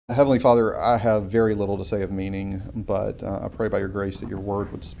Heavenly Father, I have very little to say of meaning, but I pray by your grace that your word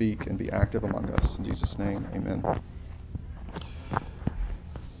would speak and be active among us. In Jesus' name, amen.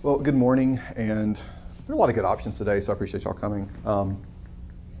 Well, good morning, and there are a lot of good options today, so I appreciate y'all coming.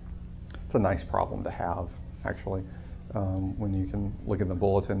 It's a nice problem to have, actually, when you can look in the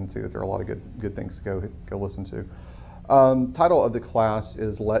bulletin and see that there are a lot of good things to go listen to. Title of the class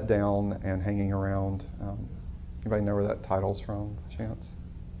is Let Down and Hanging Around. Anybody know where that title's from, chance?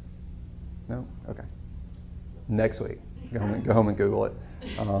 No? Okay. Next week, go home and Google it,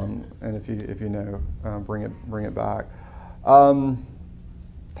 and if you know, bring it back.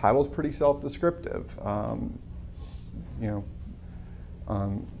 Title's pretty self-descriptive. On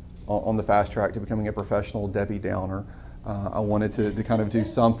the fast track to becoming a professional Debbie Downer, I wanted to kind of do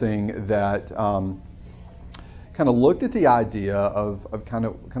something that kind of looked at the idea of kind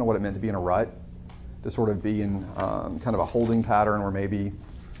of what it meant to be in a rut, to sort of be in kind of a holding pattern where maybe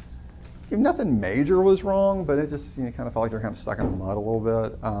nothing major was wrong, but it just kind of felt like you're kind of stuck in the mud a little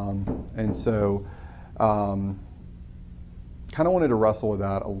bit, and so kind of wanted to wrestle with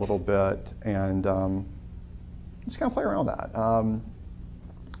that a little bit and just kind of play around with that.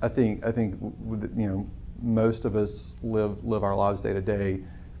 I think most of us live our lives day to day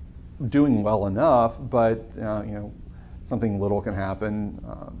doing well enough, but something little can happen,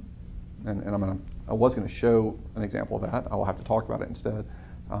 and I was going to show an example of that. I will have to talk about it instead.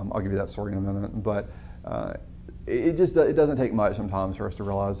 I'll give you that story in a minute, but it doesn't take much sometimes for us to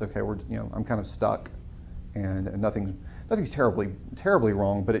realize, okay, I'm kind of stuck, and nothing's terribly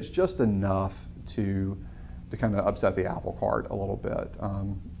wrong, but it's just enough to kind of upset the apple cart a little bit,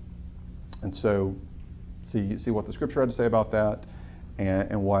 and so see what the scripture had to say about that,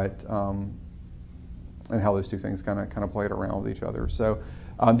 and what and how those two things kind of played around with each other. So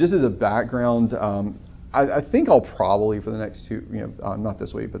just as a background. I think I'll probably, for the next not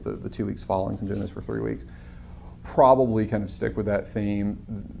this week, but the 2 weeks following, I'm doing this for 3 weeks, probably kind of stick with that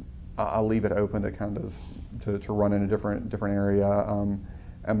theme. I'll leave it open to kind of to run in a different area.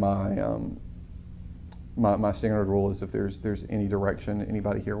 And my standard rule is if there's any direction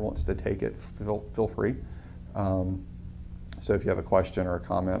anybody here wants to take it, feel free. So if you have a question or a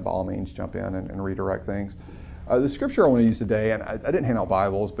comment, by all means, jump in and redirect things. The scripture I want to use today, and I didn't hand out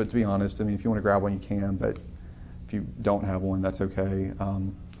Bibles, but to be honest, if you want to grab one, you can, but if you don't have one, that's okay.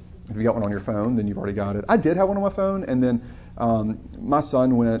 If you got one on your phone, then you've already got it. I did have one on my phone, and then my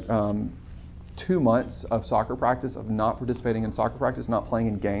son went 2 months of soccer practice, of not participating in soccer practice, not playing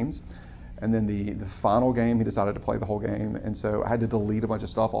in games, and then the final game, he decided to play the whole game, and so I had to delete a bunch of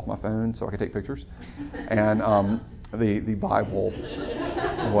stuff off my phone so I could take pictures, and the Bible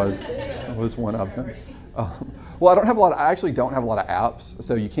was one of them. Well, I actually don't have a lot of apps,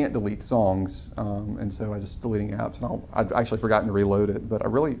 so you can't delete songs, and so I just deleting apps, and I'd actually forgotten to reload it, but I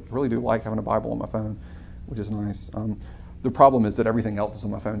really do like having a Bible on my phone, which is nice. The problem is that everything else is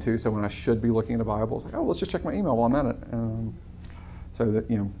on my phone too, so when I should be looking at a Bible, it's like, oh, let's just check my email while I'm at it. So that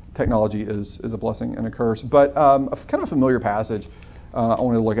technology is a blessing and a curse. But kind of a familiar passage I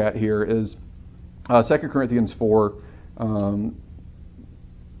want to look at here is 2 Corinthians 4.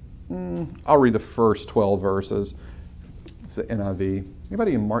 I'll read the first 12 verses. It's the NIV.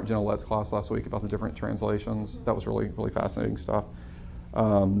 Anybody in Mark Genolette's class last week about the different translations? That was really fascinating stuff.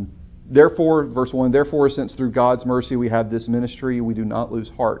 Therefore, verse 1, therefore, since through God's mercy we have this ministry, we do not lose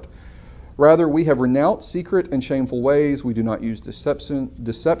heart. Rather, we have renounced secret and shameful ways. We do not use deception,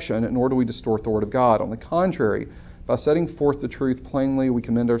 nor do we distort the word of God. On the contrary, by setting forth the truth plainly, we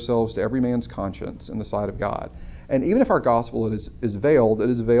commend ourselves to every man's conscience in the sight of God. And even if our gospel is veiled, it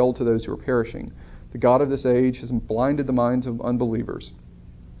is veiled to those who are perishing. The God of this age has blinded the minds of unbelievers,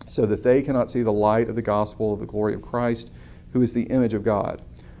 so that they cannot see the light of the gospel of the glory of Christ, who is the image of God.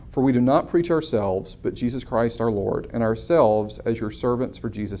 For we do not preach ourselves, but Jesus Christ our Lord, and ourselves as your servants for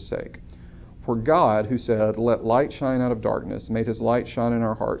Jesus' sake. For God, who said, let light shine out of darkness, made his light shine in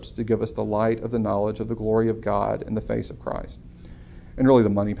our hearts to give us the light of the knowledge of the glory of God in the face of Christ. And really the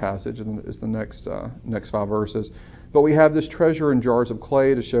money passage is the next 5 verses. But we have this treasure in jars of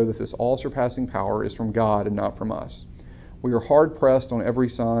clay to show that this all-surpassing power is from God and not from us. We are hard-pressed on every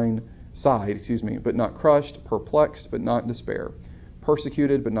side, but not crushed, perplexed, but not in despair,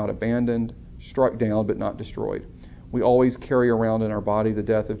 persecuted, but not abandoned, struck down, but not destroyed. We always carry around in our body the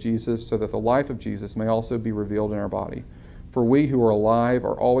death of Jesus, so that the life of Jesus may also be revealed in our body. For we who are alive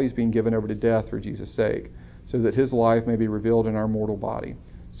are always being given over to death for Jesus' sake, so that his life may be revealed in our mortal body.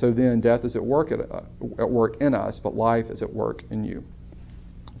 So then death is at work in us, but life is at work in you.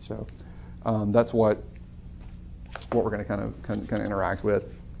 So that's what we're going to kind of interact with.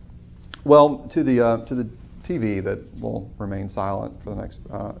 Well, to the TV that will remain silent for the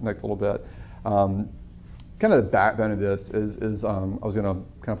next little bit. Kind of the backbone of this is I was going to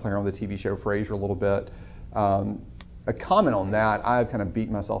kind of play around with the TV show Frasier a little bit. A comment on that, I've kind of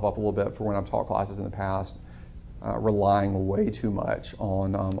beaten myself up a little bit for when I've taught classes in the past, relying way too much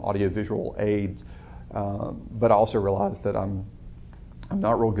on audiovisual aids. But I also realized that I'm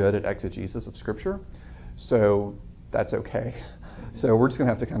not real good at exegesis of Scripture, so that's okay. So we're just going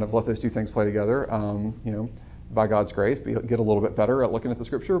to have to kind of let those two things play together. By God's grace, get a little bit better at looking at the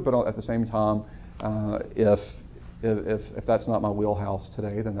Scripture, but at the same time, if that's not my wheelhouse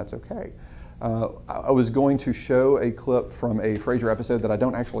today, then that's okay. I was going to show a clip from a Frasier episode that I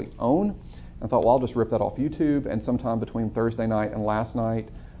don't actually own. I thought, well, I'll just rip that off YouTube. And sometime between Thursday night and last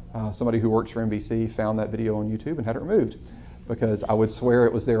night, somebody who works for NBC found that video on YouTube and had it removed, because I would swear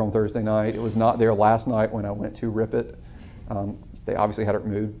it was there on Thursday night. It was not there last night when I went to rip it. They obviously had it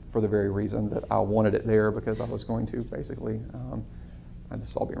removed for the very reason that I wanted it there, because I was going to basically, and this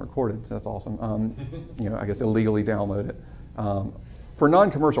is all being recorded, so that's awesome. I guess illegally download it for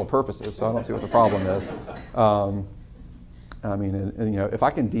non-commercial purposes. So I don't see what the problem is. If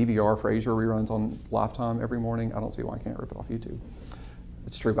I can DVR Frasier reruns on Lifetime every morning, I don't see why I can't rip it off YouTube.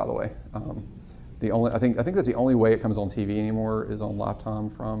 It's true, by the way. I think that's the only way it comes on TV anymore is on Lifetime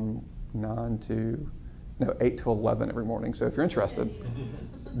from 8 to 11 every morning. So if you're interested,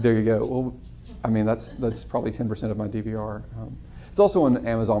 there you go. Well, that's probably 10% of my DVR. It's also on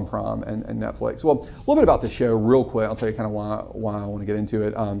Amazon Prime and Netflix. Well, a little bit about the show real quick. I'll tell you kind of why I want to get into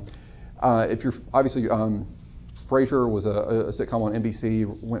it. If you're obviously, Frasier was a sitcom on NBC,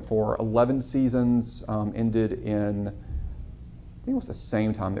 went for 11 seasons, ended in, I think it was the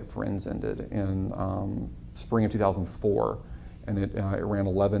same time that Friends ended, in spring of 2004. And it ran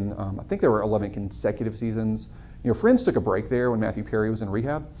 11, I think there were 11 consecutive seasons. Friends took a break there when Matthew Perry was in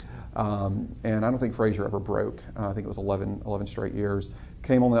rehab. And I don't think Frasier ever broke. I think it was 11 straight years.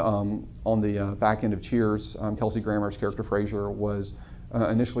 Came on the back end of Cheers. Kelsey Grammer's character Frasier was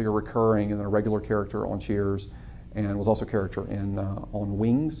initially a recurring and then a regular character on Cheers, and was also a character on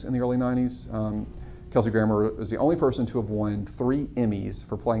Wings in the early 90s. Kelsey Grammer is the only person to have won 3 Emmys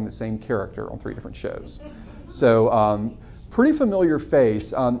for playing the same character on 3 different shows. So pretty familiar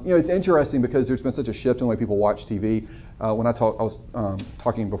face. It's interesting because there's been such a shift in the way people watch TV. When I was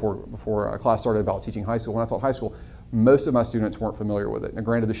talking before class started about teaching high school. When I taught high school, most of my students weren't familiar with it. Now,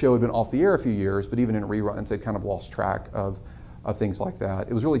 granted, the show had been off the air a few years, but even in reruns, they'd kind of lost track of things like that.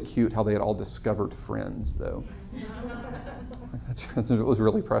 It was really cute how they had all discovered Friends, though. It was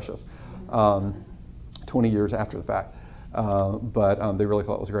really precious. 20 years after the fact, but they really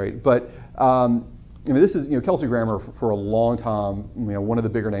thought it was great. But this is Kelsey Grammer for a long time, one of the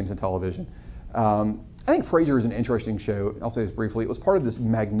bigger names in television. I think Frasier is an interesting show. I'll say this briefly. It was part of this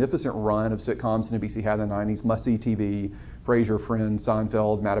magnificent run of sitcoms NBC had in the 90s. Must-see TV, Frasier, Friends,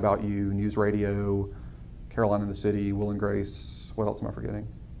 Seinfeld, Mad About You, News Radio, Caroline in the City, Will and Grace. What else am I forgetting?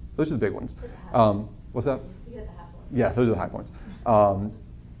 Those are the big ones. What's that? You hit the high points. Yeah, those are the high points.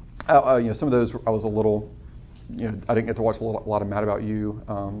 Some of those I was a little, I didn't get to watch a lot of Mad About You.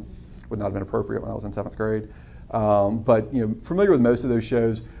 Would not have been appropriate when I was in 7th grade. But familiar with most of those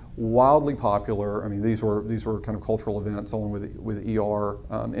shows. Wildly popular. These were kind of cultural events, along with ER.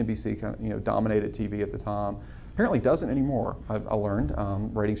 NBC kind of dominated TV at the time. Apparently doesn't anymore. I learned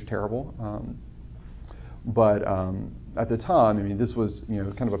ratings are terrible. But at the time, this was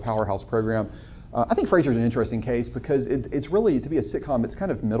kind of a powerhouse program. I think Frasier is an interesting case because it's really, to be a sitcom, it's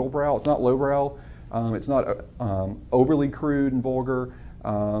kind of middle-brow. It's not low-brow. It's not overly crude and vulgar.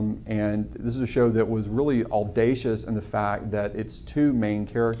 And this is a show that was really audacious in the fact that its 2 main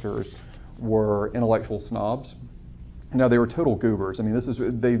characters were intellectual snobs. Now, they were total goobers.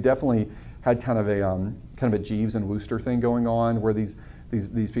 They definitely had kind of a Jeeves and Wooster thing going on, where these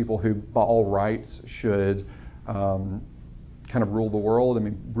people who, by all rights, should kind of rule the world.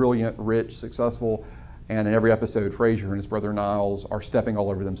 Brilliant, rich, successful. And in every episode, Frasier and his brother Niles are stepping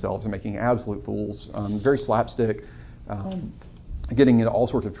all over themselves and making absolute fools. Very slapstick. Getting into all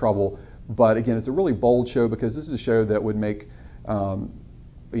sorts of trouble. But again, it's a really bold show because this is a show that would make,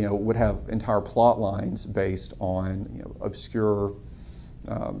 would have entire plot lines based on obscure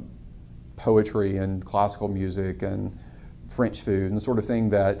poetry and classical music and French food and the sort of thing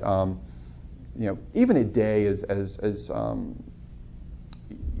that, even a day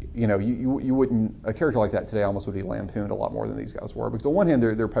you wouldn't, a character like that today almost would be lampooned a lot more than these guys were. Because on one hand,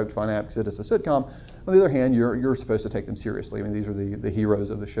 they're poked fun at because it's a sitcom. On the other hand, you're supposed to take them seriously. These are the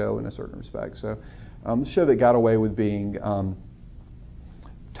heroes of the show in a certain respect. So the show that got away with being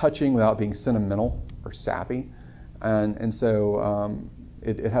touching without being sentimental or sappy. And so,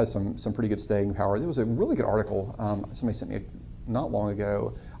 it has some pretty good staying power. There was a really good article somebody sent me not long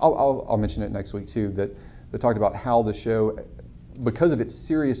ago. I'll mention it next week too. That talked about how the show, because of its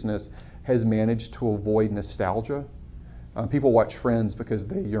seriousness, has managed to avoid nostalgia. People watch Friends because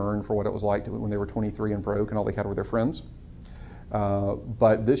they yearn for what it was like when they were 23 and broke and all they had were their friends.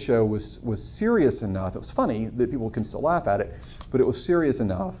 But this show was serious enough. It was funny that people can still laugh at it, but it was serious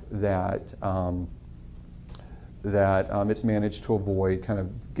enough that it's managed to avoid kind of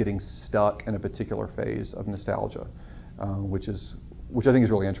getting stuck in a particular phase of nostalgia, which I think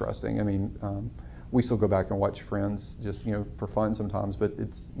is really interesting. I mean, we still go back and watch Friends just for fun sometimes, but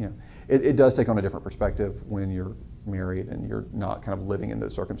it does take on a different perspective when you're married and you're not kind of living in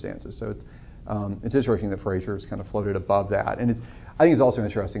those circumstances. So it's interesting that Frasier's kind of floated above that, and I think it's also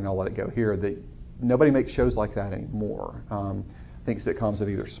interesting, and I'll let it go here, that nobody makes shows like that anymore. I think sitcoms have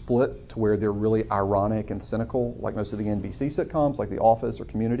either split to where they're really ironic and cynical, like most of the NBC sitcoms, like The Office or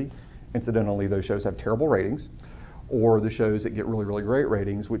Community. Incidentally, those shows have terrible ratings, or the shows that get really, really great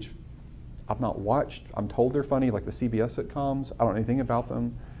ratings, which I've not watched. I'm told they're funny, like the CBS sitcoms. I don't know anything about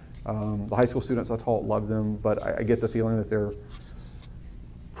them. The high school students I taught love them, but I get the feeling that they're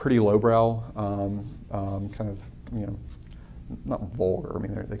pretty lowbrow, kind of, not vulgar. I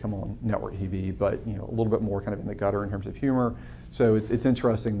mean, they come on network TV, but a little bit more kind of in the gutter in terms of humor. So it's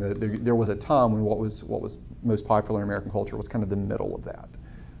interesting that there was a time when what was most popular in American culture was kind of the middle of that.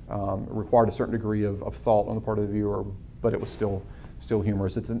 It required a certain degree of thought on the part of the viewer, but it was still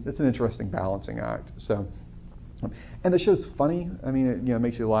humorous. It's an interesting balancing act. So, and the show's funny. I mean, it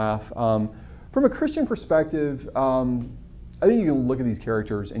makes you laugh. From a Christian perspective, I think you can look at these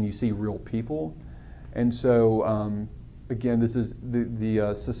characters and you see real people, and so again, this is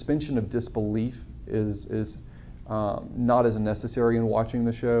the suspension of disbelief is not as necessary in watching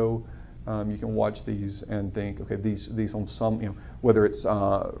the show. You can watch these and think, okay, these on some, whether it's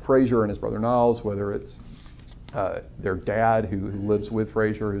Frasier and his brother Niles, whether it's their dad who lives with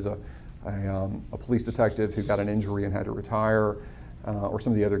Frasier, who's a police detective who got an injury and had to retire, or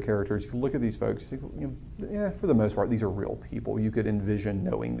some of the other characters. You can look at these folks, you think, for the most part, these are real people. You could envision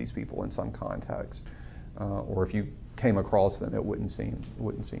knowing these people in some context, or if you came across them, it wouldn't seem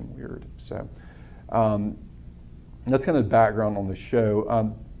weird. So that's kind of background on the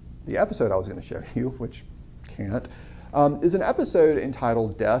show. The episode I was going to show you, which can't, is an episode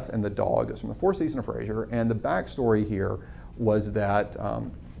entitled "Death and the Dog." It's from the fourth season of Frasier, and the backstory here was that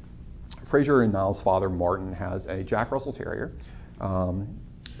Frasier and Niles' father, Martin, has a Jack Russell Terrier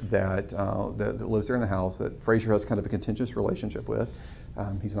that lives there in the house that Frasier has kind of a contentious relationship with.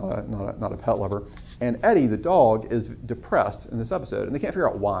 He's not a pet lover. And Eddie, the dog, is depressed in this episode, and they can't figure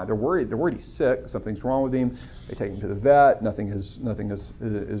out why. They're worried he's sick. Something's wrong with him. They take him to the vet. Nothing is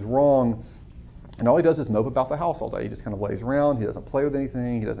wrong. And all he does is mope about the house all day. He just kind of lays around. He doesn't play with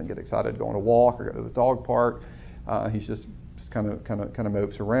anything. He doesn't get excited to go on a walk or go to the dog park. He's just kind of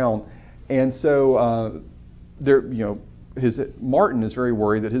mopes around. And so Martin is very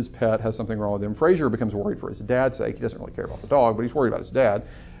worried that his pet has something wrong with him. Frasier becomes worried for his dad's sake. He doesn't really care about the dog, but he's worried about his dad.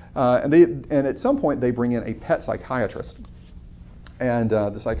 And at some point they bring in a pet psychiatrist, and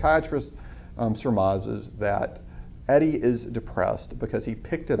the psychiatrist surmises that Eddie is depressed because he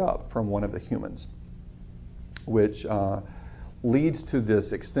picked it up from one of the humans, which leads to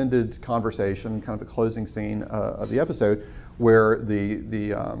this extended conversation, kind of the closing scene of the episode, where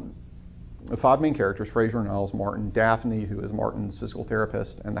the five main characters, Frasier, Niles, Martin, Daphne, who is Martin's physical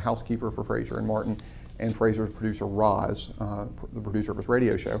therapist, and the housekeeper for Frasier and Martin, and Frasier's producer, Roz, the producer of his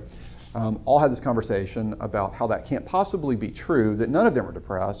radio show, all had this conversation about how that can't possibly be true, that none of them are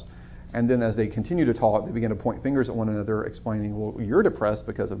depressed. And then as they continue to talk, they begin to point fingers at one another, explaining, well, you're depressed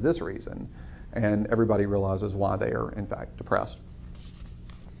because of this reason. And everybody realizes why they are, in fact, depressed.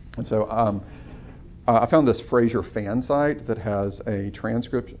 And so I found this Frasier fan site that has a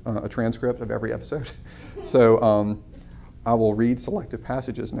transcript of every episode. So I will read selected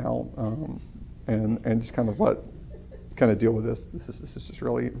passages now and just kind of deal with this. This is just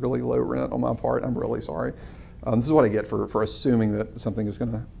really, really low rent on my part. I'm really sorry. This is what I get for assuming that something is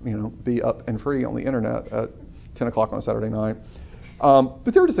going to be up and free on the internet at 10 o'clock on a Saturday night.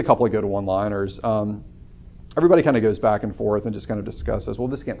 But there were just a couple of go-to one-liners. Everybody kind of goes back and forth and just kind of discusses, well,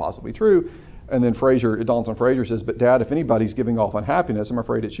 this can't possibly be true. And then it dawns on Frasier, says, but Dad, if anybody's giving off unhappiness, I'm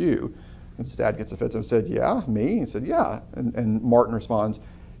afraid it's you. And his dad gets offensive and said, yeah, me? He said, yeah. And Martin responds,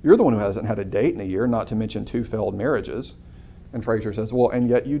 you're the one who hasn't had a date in a year, not to mention 2 failed marriages. And Frasier says, well, and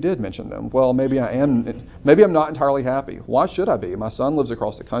yet you did mention them. Well, maybe I'm not entirely happy. Why should I be? My son lives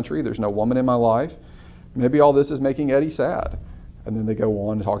across the country. There's no woman in my life. Maybe all this is making Eddie sad. And then they go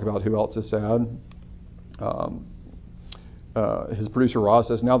on to talk about who else is sad. his producer Roz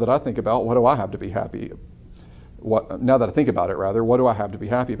says, now that I think about what do I have to be happy? Now that I think about it, rather, what do I have to be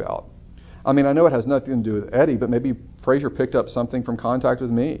happy about? I mean, I know it has nothing to do with Eddie, but maybe Fraser picked up something from contact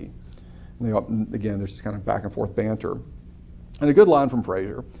with me. And again, there's this kind of back and forth banter. And a good line from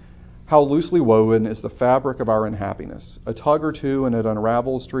Fraser: how loosely woven is the fabric of our unhappiness. A tug or two and it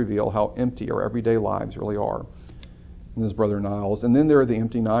unravels to reveal how empty our everyday lives really are. And his brother Niles. And then there are the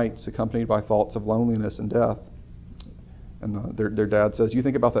empty nights accompanied by thoughts of loneliness and death. And their dad says, you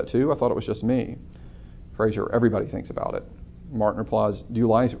think about that too? I thought it was just me. Fraser, everybody thinks about it. Martin replies, do you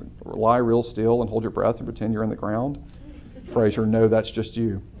lie real still and hold your breath and pretend you're in the ground? Fraser, no, that's just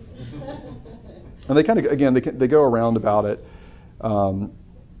you. And they kind of, again, they go around about it.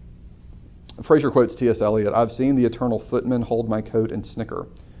 Fraser quotes T.S. Eliot, I've seen the eternal footman hold my coat and snicker.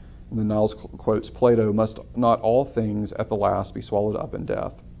 And then Niles quotes Plato, must not all things at the last be swallowed up in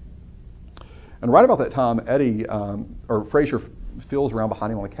death? And right about that time, Fraser feels around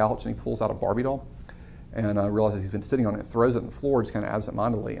behind him on the couch and he pulls out a Barbie doll and realizes he's been sitting on it, throws it on the floor just kind of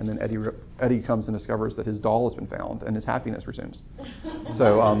absentmindedly, and then Eddie comes and discovers that his doll has been found and his happiness resumes.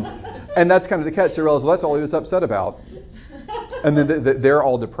 So, and that's kind of the catch. They realize, well, that's all he was upset about. And then they're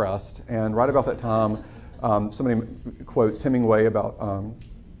all depressed. And right about that time, somebody quotes Hemingway about,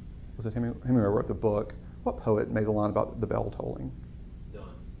 was it Hemingway wrote the book? What poet made the line about the bell tolling? Donne.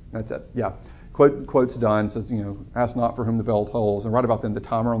 That's it, yeah. Quotes Donne, says, ask not for whom the bell tolls. And right about then, the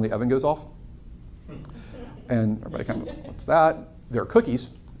timer on the oven goes off. And everybody kind of, what's that? There are cookies.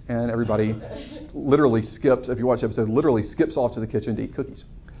 And everybody literally skips, if you watch the episode, literally skips off to the kitchen to eat cookies.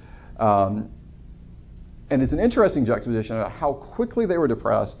 And it's an interesting juxtaposition of how quickly they were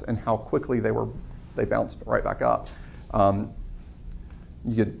depressed and how quickly they bounced right back up. I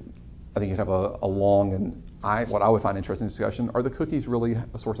think you'd have a long and what I would find interesting discussion. Are the cookies really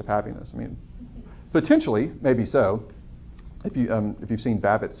a source of happiness? I mean, potentially, maybe so. If you've seen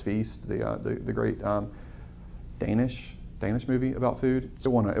Babbitt's Feast, the great Danish movie about food, it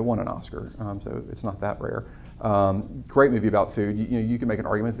won an Oscar, so it's not that rare. Great movie about food. You can make an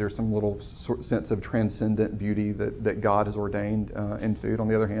argument that there's some little sense of transcendent beauty that God has ordained in food. On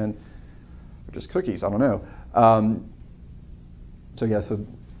the other hand, they're just cookies. I don't know. So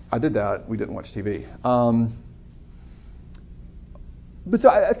I did that. We didn't watch TV. But so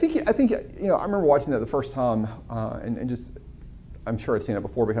I think I remember watching that the first time and just, I'm sure I'd seen it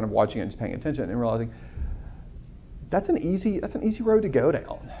before, but kind of watching it and just paying attention and realizing that's an easy road to go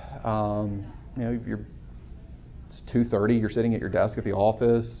down. It's 2:30. You're sitting at your desk at the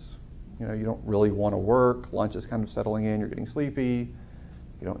office. You don't really want to work. Lunch is kind of settling in. You're getting sleepy.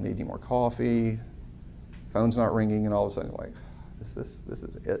 You don't need any more coffee. Phone's not ringing, and all of a sudden, it's like, this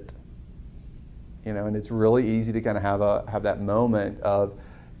is it. And it's really easy to kind of have that moment of,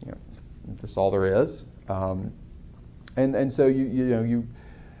 this is all there is. And so you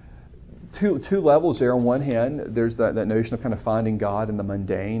two levels there. On one hand, there's that notion of kind of finding God in the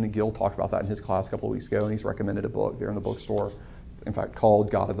mundane. Gil talked about that in his class a couple of weeks ago, and he's recommended a book there in the bookstore, in fact, called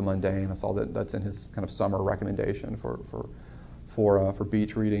God of the Mundane. I saw that's in his kind of summer recommendation for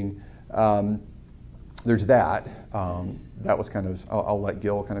beach reading. There's that. That was kind of, I'll let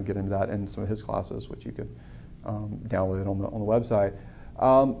Gil kind of get into that in some of his classes, which you could download on the website.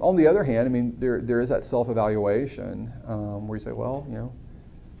 On the other hand, I mean, there is that self-evaluation where you say, well,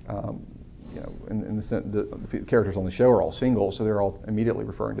 in the sense, the characters on the show are all single, so they're all immediately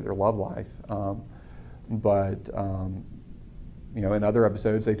referring to their love life. But in other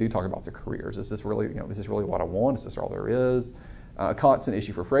episodes, they do talk about their careers. Is this really what I want? Is this all there is? A constant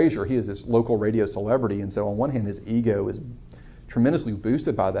issue for Fraser. He is this local radio celebrity, and so on one hand, his ego is tremendously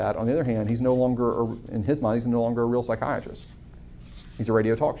boosted by that. On the other hand, he's no longer, in his mind, he's no longer a real psychiatrist. He's a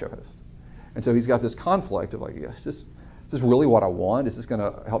radio talk show host, and so he's got this conflict of like, is this really what I want? Is this going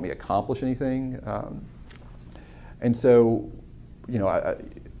to help me accomplish anything? And so,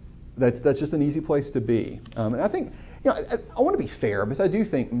 that's just an easy place to be. And I think, I want to be fair, because I do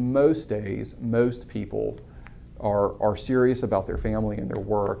think most days, most people are serious about their family and their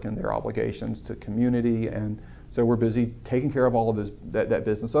work and their obligations to community, and so we're busy taking care of all of that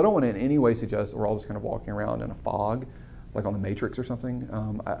business. So I don't want to in any way suggest that we're all just kind of walking around in a fog, like on the Matrix or something.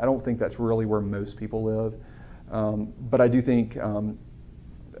 I don't think that's really where most people live. But I do think,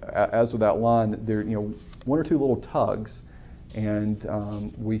 as with that line, there one or two little tugs, and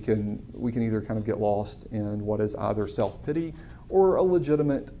we can either kind of get lost in what is either self-pity or a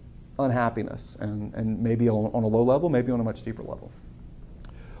legitimate unhappiness, and maybe on a low level, maybe on a much deeper level.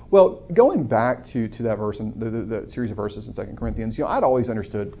 Well, going back to that verse and the series of verses in 2 Corinthians, I'd always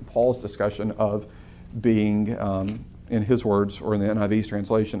understood Paul's discussion of being, in his words, or in the NIV's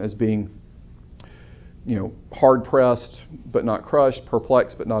translation, as being hard pressed but not crushed,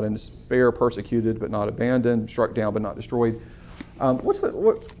 perplexed but not in despair, persecuted but not abandoned, struck down but not destroyed. What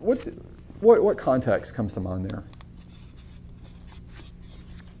context comes to mind there?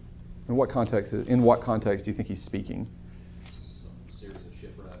 In what context do you think he's speaking? Some series of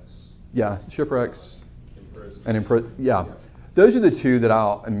shipwrecks. Yeah, shipwrecks. In prison. Yeah. Those are the two that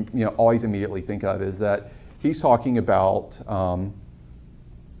I'll always immediately think of, is that he's talking about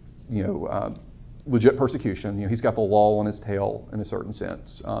legit persecution. He's got the law on his tail in a certain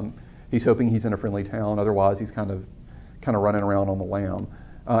sense. He's hoping he's in a friendly town. Otherwise, he's kind of running around on the lam.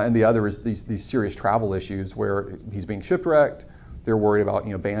 And the other is these serious travel issues where he's being shipwrecked. They're worried about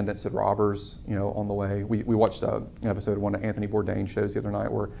bandits and robbers on the way. We watched an episode of one of Anthony Bourdain shows the other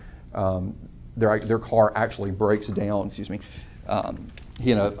night where their car actually breaks down. Excuse me.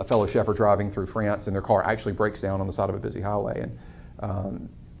 He and a fellow chef are driving through France, and their car actually breaks down on the side of a busy highway. And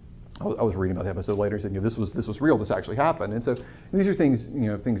I was reading about the episode later, and said, this was real. This actually happened. And so these are things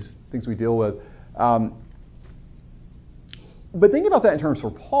things we deal with. But thinking about that in terms for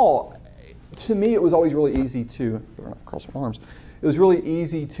Paul, to me, it was always really easy to cross my arms. It was really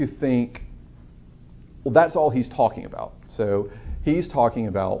easy to think, well, that's all he's talking about. So he's talking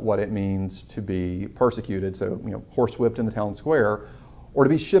about what it means to be persecuted, so horsewhipped in the town square, or to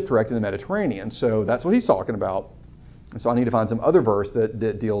be shipwrecked in the Mediterranean. So that's what he's talking about. And so I need to find some other verse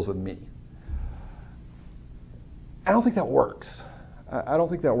that deals with me. I don't think that works. I don't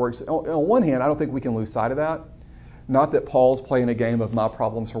think that works. On one hand, I don't think we can lose sight of that. Not that Paul's playing a game of my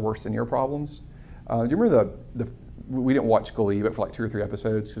problems are worse than your problems. Do you remember we didn't watch Glee, but for like 2 or 3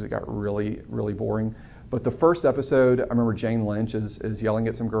 episodes because it got really, really boring. But the first episode, I remember Jane Lynch is yelling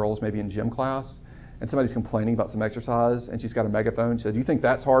at some girls maybe in gym class, and somebody's complaining about some exercise, and she's got a megaphone. She said, "Do you think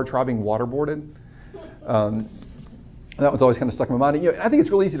that's hard, try being waterboarded?" That was always kind of stuck in my mind. I think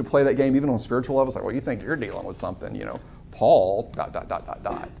it's really easy to play that game even on spiritual levels. Like, well, you think you're dealing with something, Paul, ...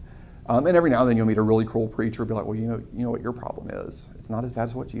 And every now and then you'll meet a really cruel preacher and be like, well, you know what your problem is. It's not as bad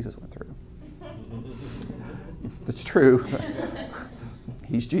as what Jesus went through. It's true.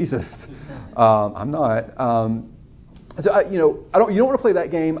 He's Jesus. I'm not. You don't want to play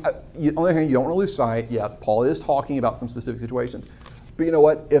that game. On the other hand, you don't want to lose sight. Yeah, Paul is talking about some specific situations. But you know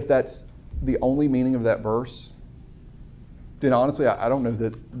what? If that's the only meaning of that verse, then honestly, I don't know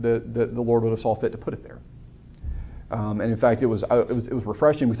that the Lord would have saw fit to put it there. And in fact, it was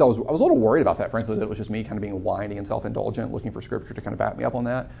refreshing because I was a little worried about that, frankly, that it was just me kind of being whiny and self-indulgent, looking for Scripture to kind of back me up on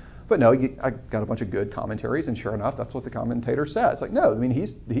that. But no, I got a bunch of good commentaries, and sure enough, that's what the commentator said. It's like, no, I mean,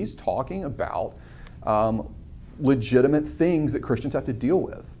 he's talking about legitimate things that Christians have to deal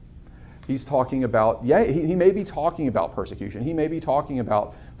with. He's talking about, he may be talking about persecution. He may be talking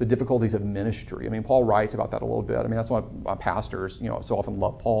about the difficulties of ministry. I mean, Paul writes about that a little bit. I mean, that's why my pastors, so often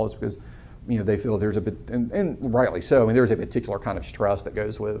love Paul, is because they feel there's a bit, and rightly so. I mean, there's a particular kind of stress that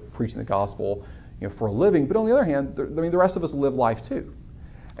goes with preaching the gospel, for a living. But on the other hand, the rest of us live life too,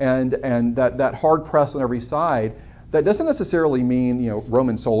 and that hard press on every side. That doesn't necessarily mean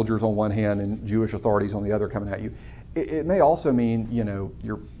Roman soldiers on one hand and Jewish authorities on the other coming at you. It may also mean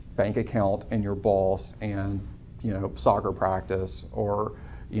your bank account and your boss and soccer practice, or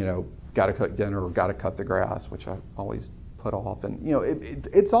got to cook dinner or got to cut the grass, which I always put off, and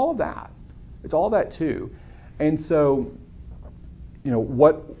it's all of that. It's all that too. And so,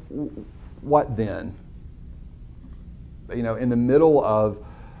 what then? In the middle of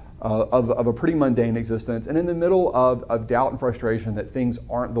a pretty mundane existence, and in the middle of doubt and frustration that things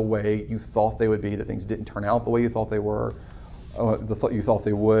aren't the way you thought they would be, that things didn't turn out the way you thought they were, you thought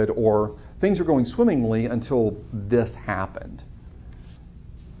they would, or things are going swimmingly until this happened.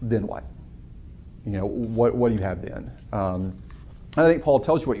 Then what? What do you have then? And I think Paul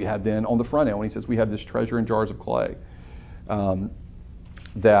tells you what you have then on the front end when he says we have this treasure in jars of clay.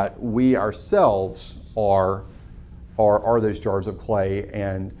 That we ourselves are those jars of clay,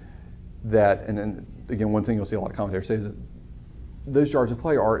 and then again, one thing you'll see a lot of commentators say is that those jars of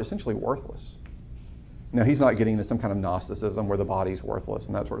clay are essentially worthless. Now, he's not getting into some kind of Gnosticism where the body's worthless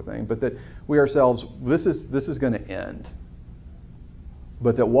and that sort of thing, but that we ourselves, this is going to end.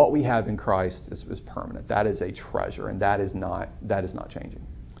 But that what we have in Christ is permanent. That is a treasure, and that is not changing.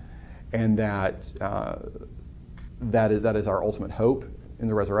 And that is our ultimate hope in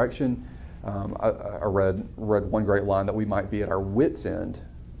the resurrection. I read one great line that we might be at our wits' end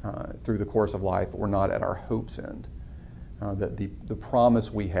through the course of life, but we're not at our hope's end. That the promise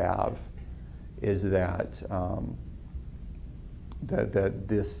we have is that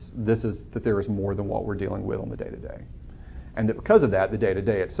there is more than what we're dealing with on the day to day. And that because of that, the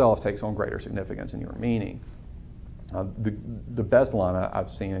day-to-day itself takes on greater significance and your meaning. The best line I've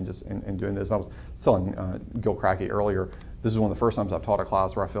seen in doing this, I was telling Gil Cracky earlier, this is one of the first times I've taught a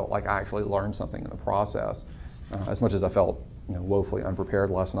class where I felt like I actually learned something in the process. As much as I felt woefully unprepared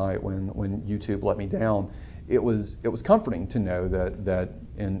last night when YouTube let me down, it was comforting to know that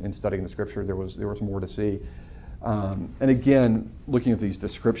in studying the Scripture there was more to see. And again, looking at these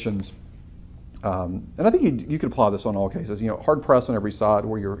descriptions, and I think you could apply this on all cases. Hard pressed on every side,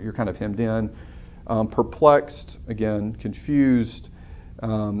 where you're kind of hemmed in, perplexed, again, confused,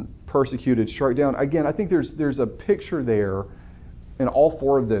 persecuted, struck down. Again, I think there's a picture there in all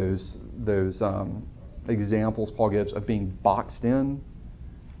four of those examples Paul gives of being boxed in,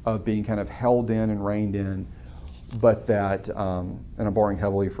 of being kind of held in and reined in, but that, and I'm borrowing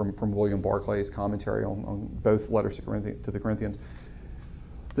heavily from William Barclay's commentary on both letters to the Corinthians,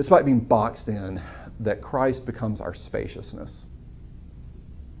 despite being boxed in, that Christ becomes our spaciousness.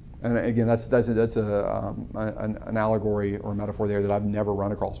 And again, that's an allegory or a metaphor there that I've never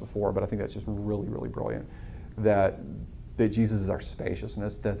run across before, but I think that's just really, really brilliant. That Jesus is our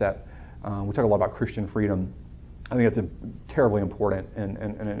spaciousness. That we talk a lot about Christian freedom. I think that's terribly important and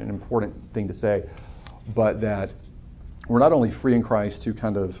an important thing to say. But that we're not only free in Christ to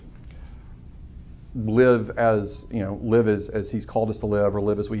kind of live as He's called us to live, or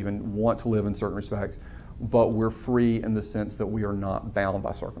live as we even want to live in certain respects, but we're free in the sense that we are not bound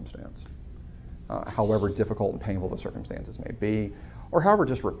by circumstance, however difficult and painful the circumstances may be, or however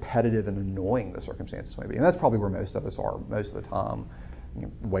just repetitive and annoying the circumstances may be. And that's probably where most of us are most of the time,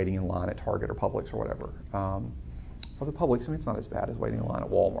 waiting in line at Target or Publix or whatever. Or the Publix, it's not as bad as waiting in line at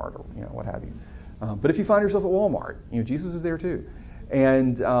Walmart or what have you. But if you find yourself at Walmart, Jesus is there too.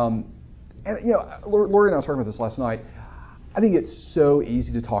 And Lori and I were talking about this last night. I think it's so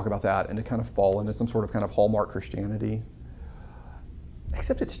easy to talk about that and to kind of fall into some sort of kind of Hallmark Christianity.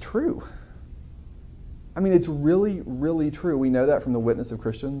 Except it's true. It's really, really true. We know that from the witness of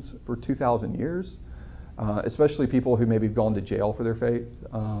Christians for 2,000 years, especially people who maybe have gone to jail for their faith,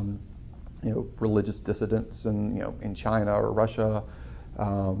 religious dissidents in China or Russia,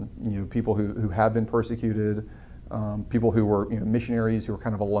 people who have been persecuted, people who were missionaries who were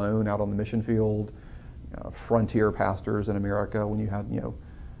kind of alone out on the mission field, frontier pastors in America when you had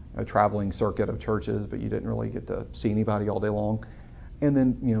a traveling circuit of churches, but you didn't really get to see anybody all day long. And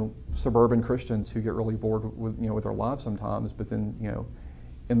then suburban Christians who get really bored with their lives sometimes, but then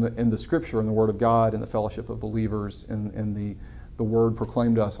in the Scripture and the Word of God and the fellowship of believers and the Word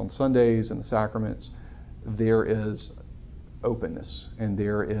proclaimed to us on Sundays and the sacraments, there is openness, and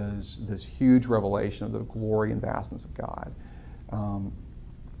there is this huge revelation of the glory and vastness of God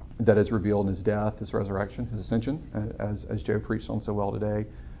that is revealed in His death, His resurrection, His ascension, as Joe preached on so well today.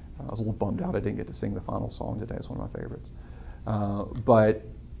 I was a little bummed out I didn't get to sing the final song today. It's one of my favorites. But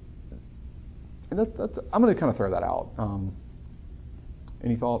I'm going to kind of throw that out.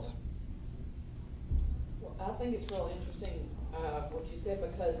 Any thoughts? Well, I think it's real interesting what you said,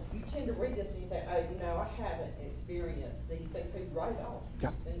 because you tend to read this and you think, I haven't experienced these things. So right off, Yeah.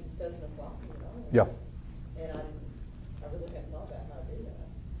 these things doesn't apply to me at all. Yeah. And I really hadn't thought about how to do that.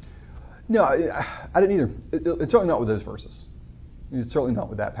 No, I didn't either. It's certainly not with those verses. It's certainly not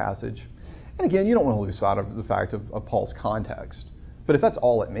with that passage. And again, you don't want to lose sight of the fact of Paul's context. But if that's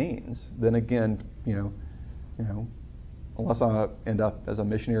all it means, then again, unless I end up as a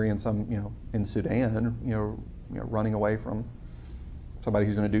missionary in in Sudan, running away from somebody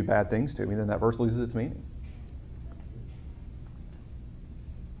who's going to do bad things to me, then that verse loses its meaning.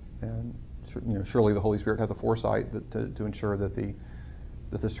 And surely the Holy Spirit had the foresight to ensure that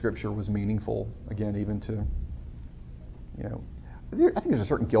the Scripture was meaningful. Again, even to I think there's a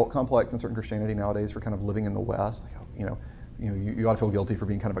certain guilt complex in certain Christianity nowadays for kind of living in the West. Like, you ought to feel guilty for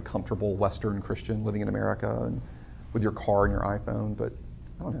being kind of a comfortable Western Christian living in America and with your car and your iPhone. But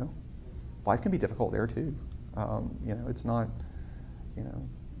I don't know, life can be difficult there too. It's not,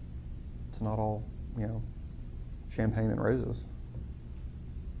 it's not all champagne and roses.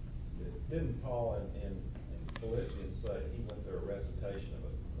 Didn't Paul in Philippians say he went through a recitation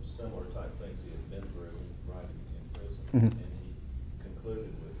of similar type things he had been through writing in prison, Mm-hmm. and he concluded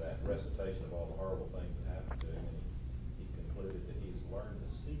with that recitation of all the horrible things that happened to him, and he concluded that he's learned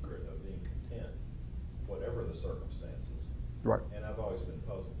the secret of being content, whatever the circumstances. Right. And I've always been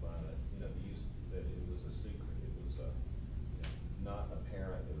puzzled by that. That it was a secret. It was not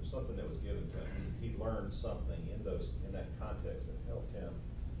apparent. It was something that was given to him. He learned something in that context that helped him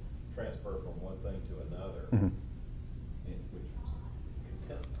transfer from one thing to another, Mm-hmm. which was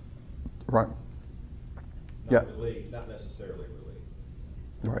contentment. Right. Not relief, not necessarily relief.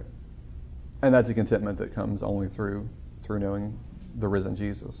 Right. And that's a contentment that comes only through knowing the risen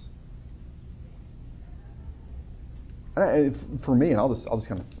Jesus. For me, and I'll just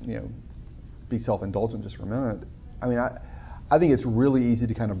kind of be self-indulgent just for a minute. I mean, I think it's really easy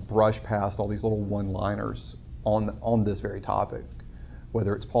to kind of brush past all these little one-liners on this very topic,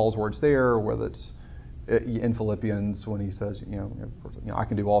 whether it's Paul's words there, or whether it's in Philippians when he says, I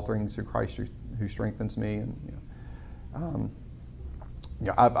can do all things through Christ who strengthens me, and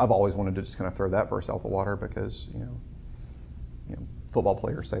I've always wanted to just kind of throw that verse out the water because football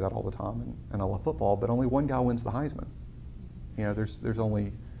players say that all the time, and I love football, but only one guy wins the Heisman. There's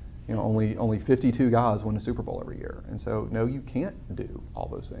only 52 guys win a Super Bowl every year, and so no, you can't do all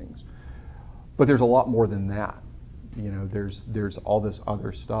those things. But there's a lot more than that. There's all this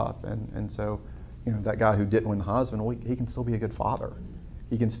other stuff, and so that guy who didn't win the Heisman, well, he can still be a good father.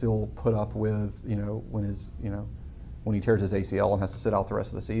 He can still put up with when he tears his ACL and has to sit out the rest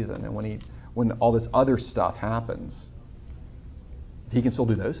of the season, and when all this other stuff happens, he can still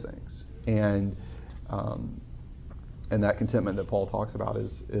do those things. And that contentment that Paul talks about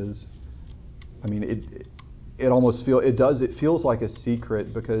is I mean, it feels like a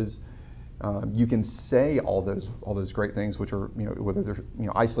secret because you can say all those great things, which are whether they're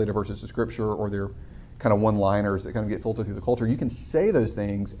isolated verses of Scripture or they're kind of one-liners that kind of get filtered through the culture. You can say those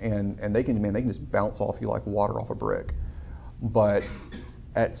things and they can just bounce off you like water off a brick. But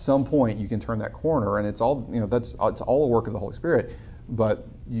at some point you can turn that corner, and it's all it's all a work of the Holy Spirit. But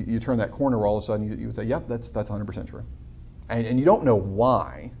you turn that corner where all of a sudden you would say, yep, that's 100% true, and you don't know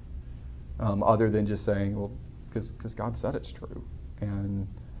why, other than just saying, well, because God said it's true, and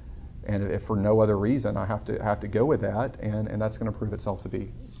if for no other reason I have to go with that, and that's going to prove itself to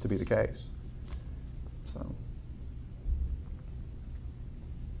be the case. So,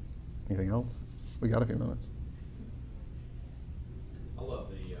 anything else? We got a few minutes. I love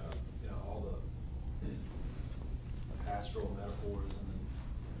all the pastoral metaphors and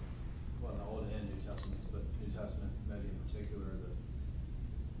the Old and New Testaments, but New Testament maybe in particular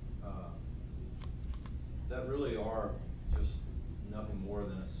that really are just nothing more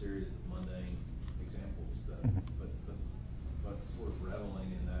than a series of mundane examples that, but sort of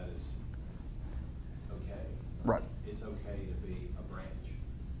reveling in that is okay. Right. It's okay to be a branch.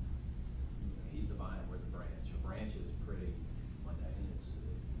 He's the vine, we're the branch. A branch is pretty mundane.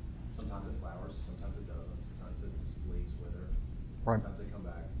 Sometimes it flowers, sometimes it doesn't. Sometimes its leaves wither. Right. Sometimes they come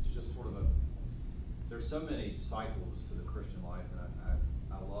back. It's just sort of there's so many cycles to the Christian life, and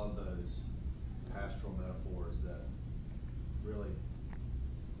I love those pastoral metaphors that really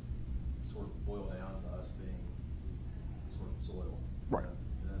sort of boil down to us being sort of soil. Right.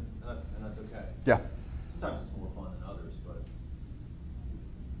 And that's okay. Yeah. Sometimes it's more fun than others, but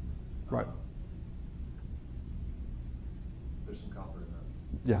right. There's some comfort in that.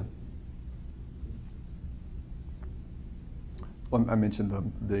 Yeah. Well, I mentioned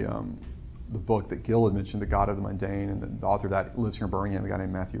the book that Gil had mentioned, The God of the Mundane, and the author of that lives here in Birmingham, a guy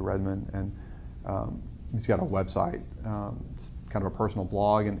named Matthew Redman, and he's got a website, it's kind of a personal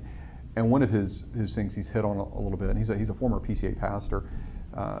blog, and one of his things he's hit on a little bit, and he's a former PCA pastor,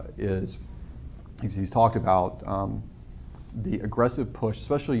 is he's talked about the aggressive push,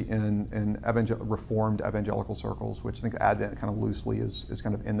 especially in Reformed evangelical circles, which I think Advent kind of loosely is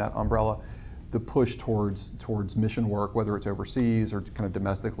kind of in that umbrella, the push towards mission work, whether it's overseas or kind of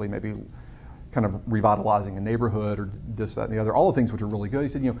domestically, maybe kind of revitalizing a neighborhood or this, that, and the other, all the things which are really good. He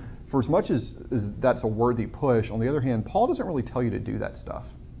said, for as much as that's a worthy push, on the other hand, Paul doesn't really tell you to do that stuff.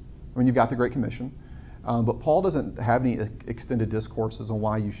 I mean, you've got the Great Commission, but Paul doesn't have any extended discourses on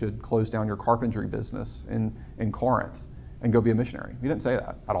why you should close down your carpentry business in Corinth and go be a missionary. He didn't say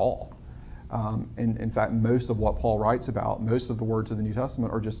that at all. And in fact, most of what Paul writes about, most of the words of the New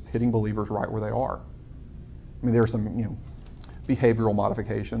Testament are just hitting believers right where they are. I mean, there are some, behavioral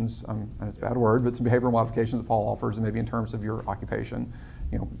modifications, and it's a bad word, but some behavioral modifications that Paul offers, and maybe in terms of your occupation.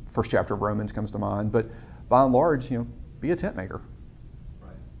 First chapter of Romans comes to mind. But by and large, be a tent maker.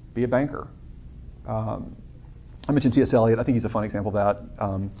 Right. Be a banker. I mentioned T.S. Eliot. I think he's a fun example of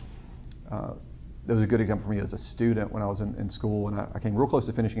that. There was a good example for me as a student when I was in school, and I came real close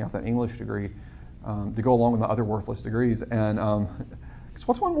to finishing out that English degree to go along with my other worthless degrees. And because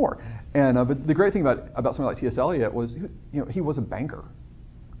what's one more? And but the great thing about somebody like T.S. Eliot was, he was a banker.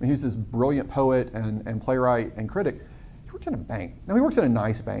 I mean, he was this brilliant poet and playwright and critic. He worked in a bank. Now, he worked in a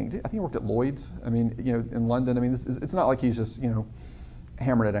nice bank. I think he worked at Lloyd's. I mean, in London. I mean, it's not like he's just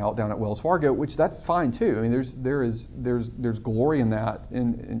hammering it out down at Wells Fargo, which that's fine too. I mean, there's glory in that,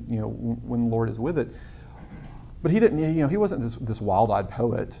 in when the Lord is with it. But he didn't. He wasn't this wild-eyed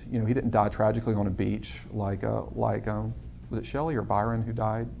poet. He didn't die tragically on a beach like was it Shelley or Byron who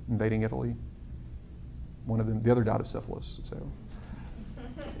died invading Italy? One of them. The other died of syphilis. So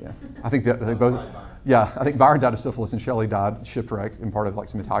yeah, I think they both. Yeah, I think Byron died of syphilis and Shelley died shipwrecked in part of like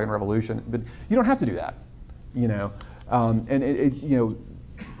some Italian revolution. But you don't have to do that, you know. And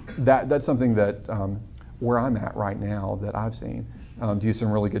that's something that where I'm at right now that I've seen do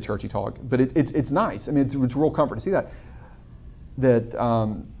some really good churchy talk. But it's nice. I mean, it's real comfort to see that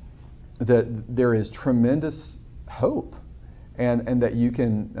there is tremendous hope, and that you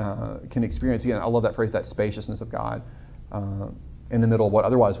can experience. Again, I love that phrase, that spaciousness of God. In the middle of what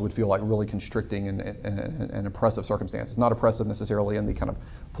otherwise would feel like really constricting and oppressive circumstances. Not oppressive necessarily in the kind of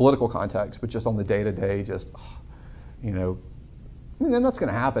political context, but just on the day-to-day, just, you know, I mean, then that's going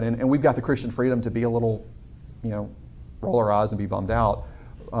to happen. And we've got the Christian freedom to be a little, you know, roll our eyes and be bummed out,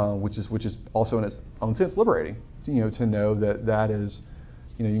 which is also in its own sense liberating, you know, to know that is,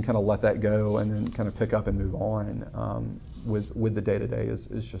 you know, you can kind of let that go and then kind of pick up and move on with the day-to-day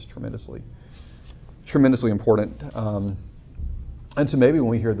is just tremendously important. And so maybe when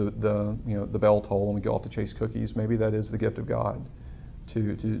we hear the bell toll and we go off to chase cookies, maybe that is the gift of God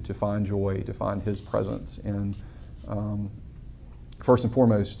to find joy, to find His presence in first and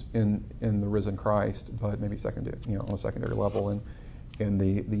foremost in the risen Christ, but maybe secondary, you know, on a secondary level in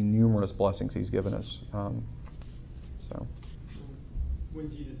the numerous blessings He's given us. So when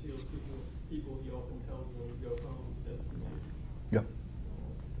Jesus heals people, He often tells them to go home. That's the name. Yep.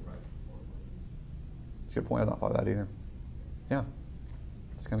 Right. That's a good point. I don't thought of that either. Yeah.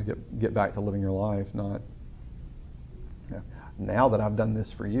 Just kind of get back to living your life, not, you know, now that I've done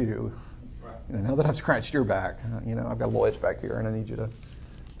this for you, Right. You know, now that I've scratched your back, you know, I've got a little itch back here, and I need you to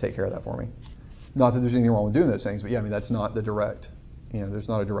take care of that for me. Not that there's anything wrong with doing those things, but yeah, I mean, that's not the direct, you know, there's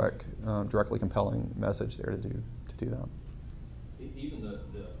not a directly compelling message there to do that. Even the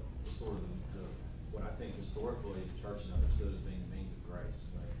sort of what I think historically the church has understood as being the means of grace,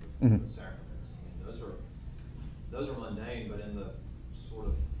 right? The sacraments. I mean, those are mundane, but in the sort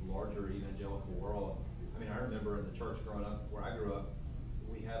of larger evangelical world, I mean, I remember in the church growing up, where I grew up,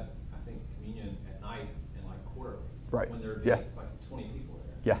 we had, I think, communion at night and like quarterly, right? When there'd be like 20 people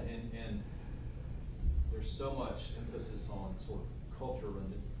there. Yeah. And there's so much emphasis on sort of culture,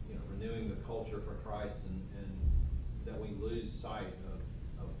 renewing the culture for Christ, and that we lose sight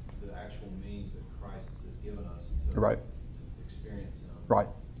of the actual means that Christ has given us to experience Him. Right.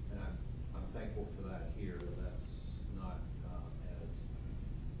 And I'm thankful for that here. That's not as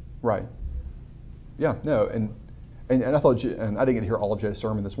right. Yeah. No. And I thought, and I didn't get to hear all of Joe's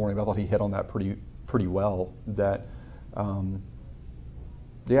sermon this morning, but I thought he hit on that pretty well. That,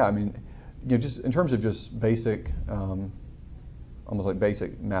 yeah. I mean, you know, just in terms of just basic, almost like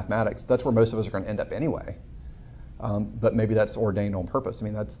basic mathematics, that's where most of us are going to end up anyway. But maybe that's ordained on purpose. I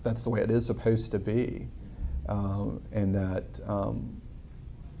mean, that's the way it is supposed to be, and that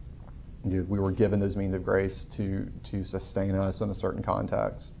you know, we were given those means of grace to sustain us in a certain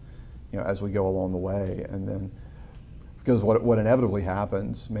context, you know, as we go along the way. And then, because what inevitably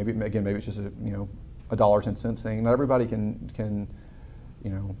happens, maybe it's just a $1.10 thing. Not everybody can can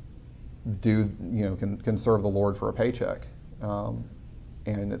serve the Lord for a paycheck,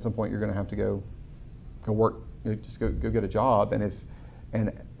 and at some point you're going to have to go work. Just go get a job,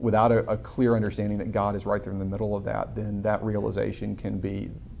 and without a clear understanding that God is right there in the middle of that, then that realization can be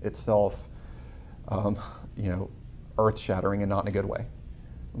itself, earth-shattering and not in a good way.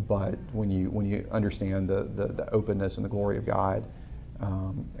 But when you understand the openness and the glory of God,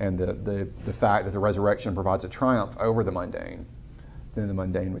 and the fact that the resurrection provides a triumph over the mundane, then the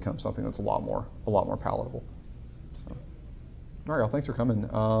mundane becomes something that's a lot more palatable. So, all right, y'all, thanks for coming.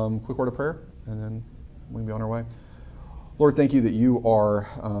 Quick word of prayer, and then we can be on our way. Lord, thank you that you are,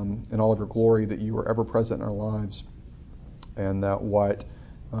 in all of your glory, that you are ever present in our lives, and that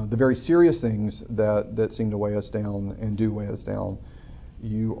the very serious things that seem to weigh us down and do weigh us down,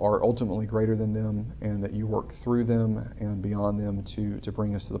 you are ultimately greater than them, and that you work through them and beyond them to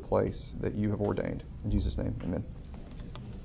bring us to the place that you have ordained. In Jesus' name, amen.